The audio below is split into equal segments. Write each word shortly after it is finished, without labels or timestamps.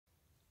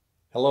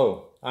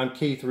Hello, I'm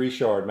Keith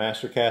Richard,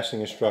 Master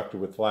Casting Instructor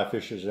with Fly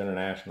Fishers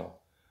International.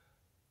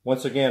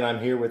 Once again,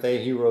 I'm here with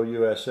A-Hero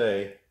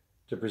USA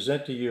to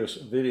present to you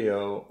a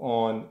video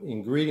on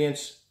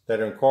ingredients that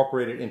are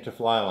incorporated into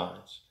fly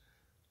lines.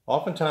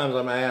 Oftentimes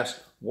I'm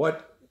asked,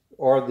 what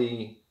are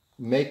the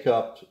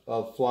makeup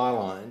of fly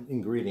line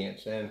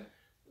ingredients and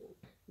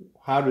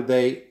how do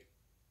they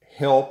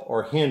help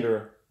or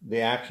hinder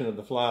the action of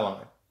the fly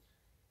line?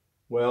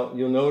 Well,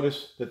 you'll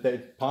notice that they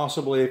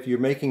possibly, if you're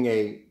making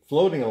a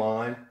floating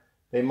line,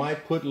 they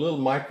might put little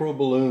micro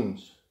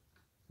balloons,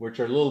 which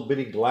are little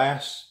bitty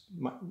glass,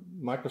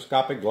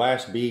 microscopic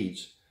glass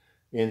beads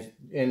in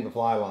the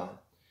fly line.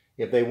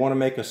 If they want to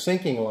make a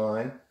sinking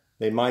line,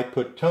 they might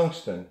put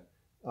tungsten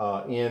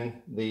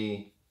in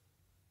the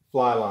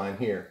fly line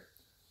here.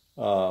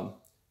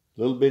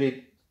 Little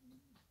bitty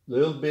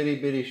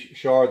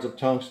shards of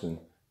tungsten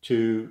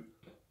to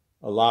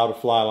allow the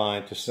fly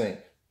line to sink.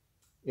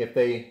 If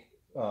they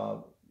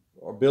are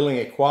building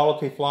a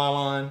quality fly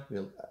line,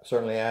 they'll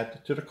certainly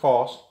add to the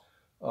cost.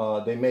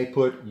 They may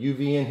put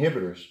UV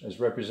inhibitors, as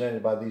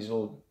represented by these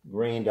little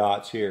green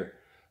dots here.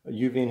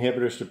 UV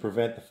inhibitors to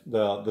prevent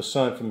the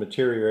sun from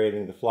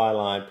deteriorating the fly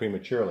line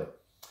prematurely.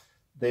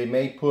 They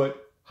may put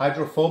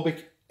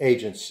hydrophobic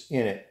agents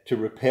in it to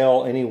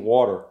repel any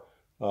water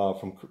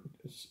from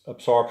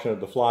absorption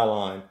of the fly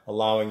line,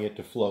 allowing it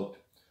to float.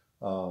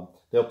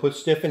 They'll put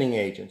stiffening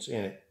agents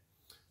in it.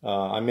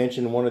 I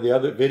mentioned in one of the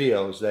other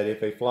videos that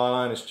if a fly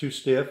line is too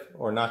stiff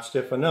or not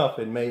stiff enough,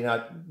 it may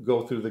not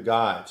go through the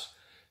guides.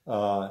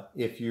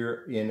 If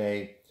you're in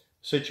a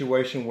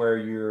situation where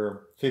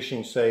you're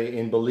fishing, say,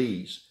 in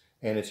Belize,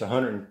 and it's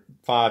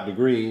 105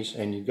 degrees,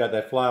 and you've got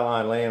that fly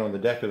line laying on the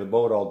deck of the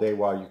boat all day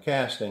while you're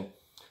casting,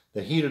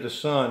 the heat of the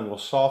sun will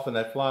soften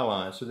that fly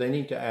line. So they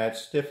need to add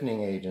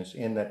stiffening agents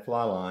in that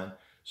fly line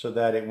so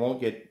that it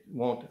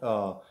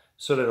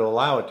so that it'll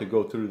allow it to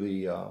go through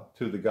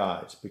the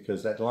guides,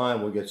 because that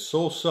line will get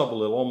so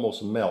supple it'll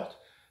almost melt.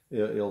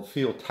 It'll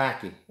feel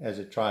tacky as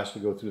it tries to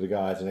go through the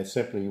guides,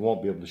 and you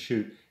won't be able to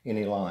shoot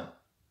any line.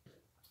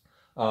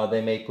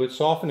 They may put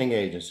softening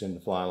agents in the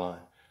fly line.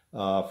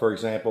 For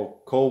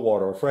example, cold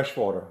water or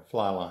freshwater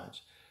fly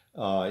lines.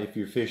 If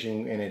you're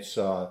fishing and it's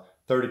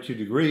 32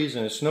 degrees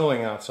and it's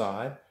snowing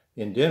outside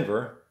in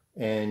Denver,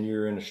 and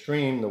you're in a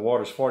stream, the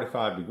water's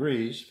 45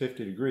 degrees,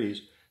 50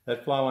 degrees,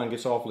 that fly line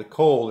gets awfully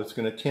cold, it's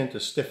going to tend to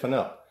stiffen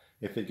up.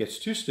 If it gets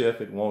too stiff,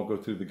 it won't go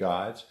through the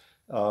guides.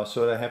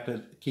 So they have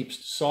to keep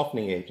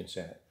softening agents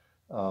in it.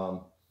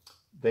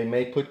 They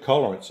may put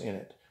colorants in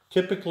it.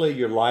 Typically,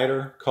 your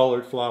lighter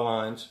colored fly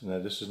lines, now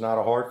this is not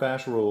a hard,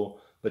 fast rule,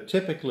 but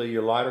typically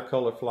your lighter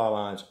colored fly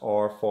lines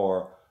are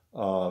for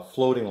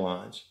floating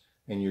lines.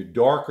 And your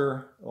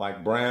darker,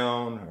 like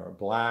brown or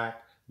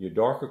black, your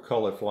darker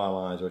colored fly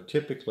lines are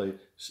typically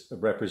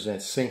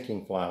represent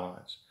sinking fly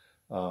lines.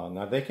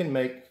 Now they can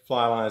make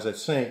fly lines that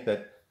sink,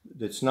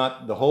 it's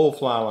not the whole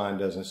fly line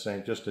doesn't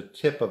sink, just a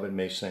tip of it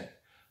may sink.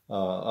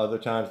 Other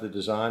times they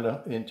design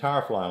the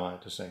entire fly line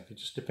to sink. It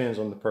just depends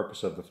on the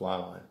purpose of the fly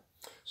line.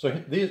 So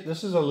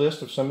this is a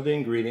list of some of the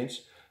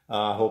ingredients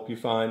I hope you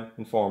find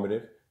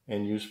informative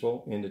and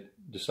useful in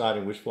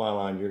deciding which fly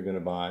line you're going to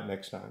buy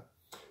next time.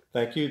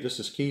 Thank you. This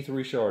is Keith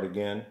Richard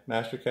again,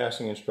 Master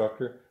Casting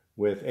Instructor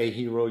with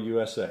A-Hero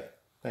USA.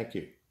 Thank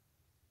you.